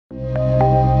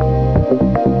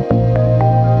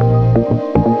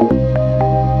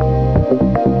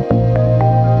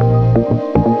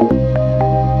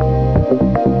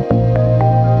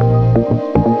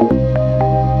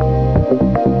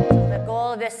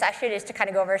session is to kind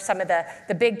of go over some of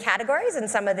the big categories and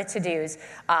some of the to-dos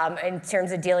in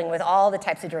terms of dealing with all the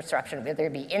types of disruption, whether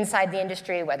it be inside the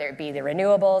industry, whether it be the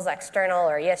renewables, external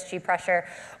or ESG pressure,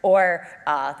 or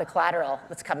the collateral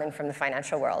that's coming from the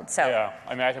financial world. So yeah,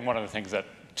 I mean, I think one of the things that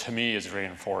to me is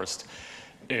reinforced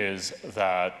is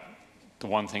that the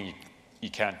one thing you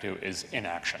can't do is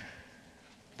inaction.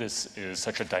 This is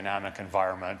such a dynamic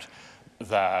environment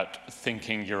that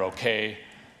thinking you're okay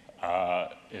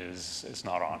is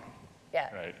not on.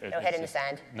 Yeah, right? No head in the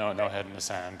sand. No head in the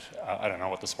sand. I don't know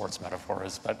what the sports metaphor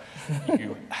is, but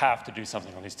you have to do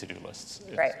something on these to-do lists.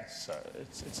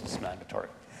 It's mandatory.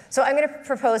 So I'm going to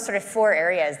propose sort of 4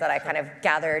 areas that I kind of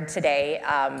gathered today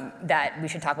that we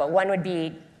should talk about. One would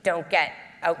be don't get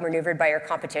outmaneuvered by your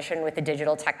competition with the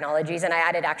digital technologies, and I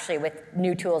added actually with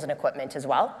new tools and equipment as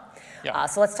well. Yeah.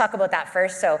 So let's talk about that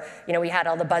first. So, we had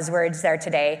all the buzzwords there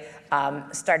today.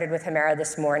 Started with Humera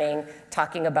this morning,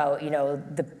 talking about,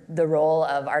 the role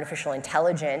of artificial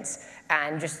intelligence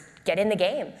and just get in the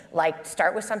game. Like,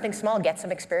 start with something small, get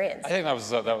some experience. I think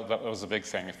that was a big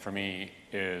thing for me,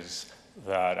 is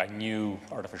that I knew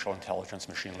artificial intelligence,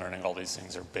 machine learning, all these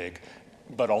things are big,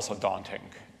 but also daunting.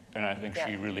 And I think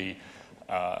she really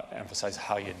emphasized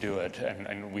how you do it.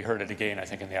 And we heard it again, I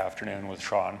think, in the afternoon with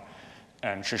Sean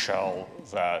and Shishel,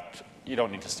 that you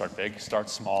don't need to start big, start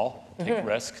small,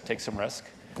 take some risk.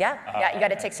 Yeah, you got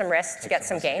to take some risks to get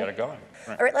some gain. Get it going.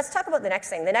 Right. All right, let's talk about the next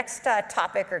thing. The next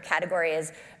topic or category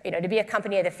is, to be a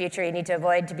company of the future, you need to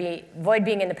avoid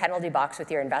being in the penalty box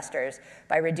with your investors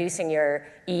by reducing your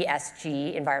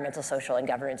ESG, environmental, social, and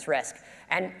governance risk,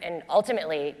 and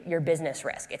ultimately your business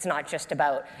risk. It's not just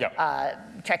about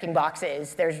checking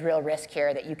boxes. There's real risk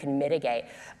here that you can mitigate.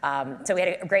 So we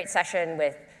had a great session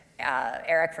with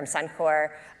Eric from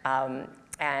Suncor,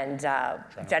 and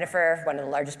Jennifer, one of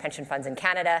the largest pension funds in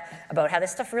Canada, about how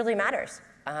this stuff really matters.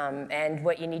 And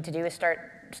what you need to do is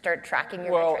start tracking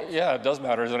your metrics. Well, yeah, it does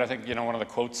matter. And I think, one of the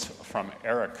quotes from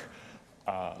Eric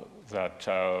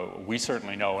that we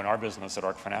certainly know in our business at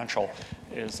ARC Financial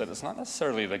is that it's not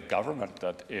necessarily the government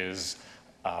that is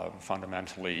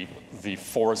fundamentally the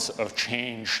force of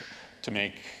change to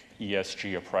make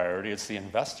ESG a priority. It's the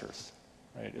investors,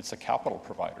 right? It's the capital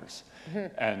providers.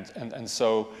 And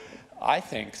so I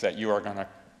think that you are going to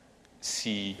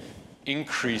see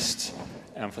increased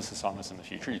emphasis on this in the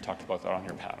future. You talked about that on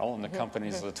your panel. And the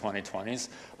companies of the 2020s,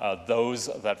 those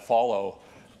that follow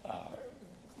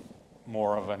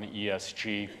more of an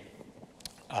ESG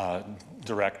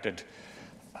directed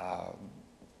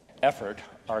effort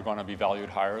are going to be valued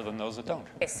higher than those that don't.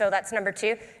 Okay, so that's number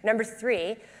 2. Number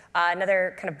 3,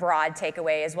 another kind of broad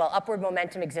takeaway is, well, upward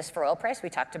momentum exists for oil price. We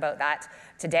talked about that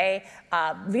today.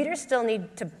 Leaders still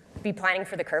need to be planning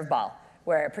for the curveball,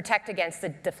 where protect against the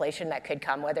deflation that could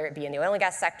come, whether it be in the oil and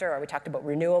gas sector, or we talked about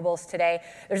renewables today.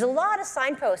 There's a lot of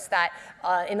signposts that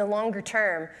in the longer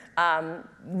term,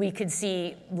 we could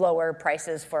see lower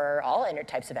prices for all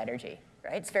types of energy,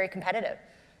 right? It's very competitive.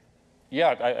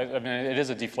 Yeah, I mean, it is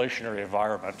a deflationary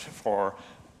environment for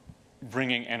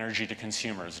bringing energy to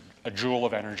consumers. A joule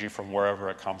of energy from wherever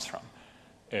it comes from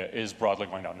is broadly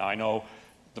going down. Now, I know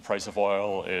the price of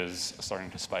oil is starting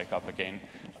to spike up again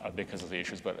because of the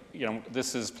issues, but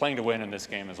this is playing to win in this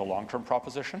game is a long-term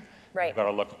proposition. Right. You've got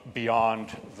to look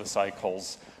beyond the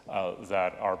cycles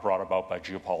that are brought about by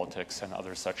geopolitics and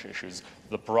other such issues.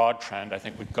 The broad trend, I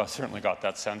think we've certainly got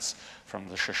that sense from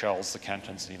the Shishels, the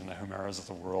Kentons, and even the Humeras of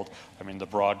the world. I mean, the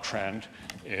broad trend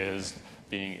is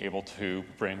being able to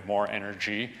bring more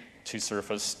energy to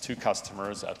surface to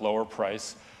customers at lower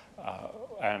price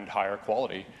and higher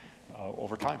quality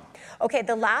over time. Okay,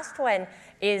 the last one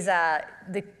is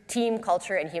the team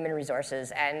culture and human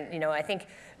resources. And I think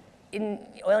in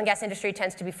oil and gas industry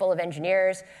tends to be full of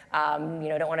engineers,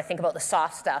 don't want to think about the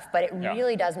soft stuff, but it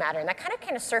really does matter. And that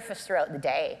kind of surfaced throughout the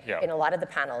day in a lot of the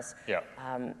panels.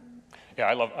 I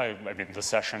mean, the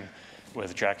session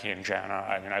with Jackie and Jana,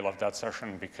 I mean, I love that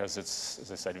session because it's,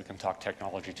 as I said, you can talk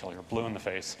technology till you're blue in the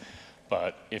face,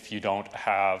 but if you don't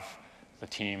have the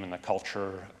team and the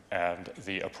culture and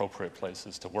the appropriate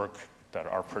places to work that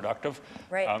are productive,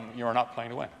 you are not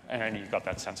playing to win. And you got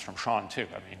that sense from Sean too.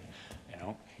 I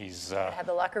mean, he's have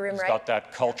the locker room, got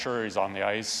that culture. He's on the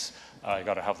ice. You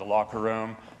got to have the locker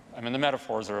room. I mean, the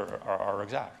metaphors are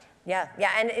exact. Yeah,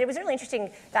 and it was really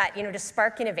interesting that, to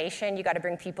spark innovation, you got to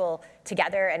bring people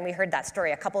together, and we heard that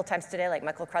story a couple of times today, like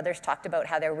Michael Crothers talked about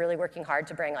how they're really working hard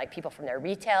to bring people from their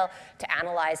retail to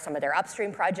analyze some of their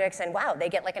upstream projects, and wow, they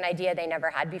get an idea they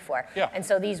never had before. Yeah. And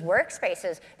so these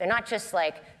workspaces, they're not just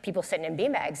people sitting in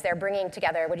beanbags, they're bringing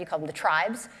together, what do you call them, the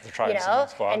tribes? The tribes and the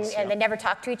squads, and they never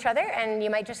talk to each other, and you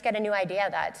might just get a new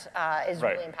idea that is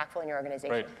really impactful in your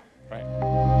organization.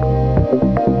 Right.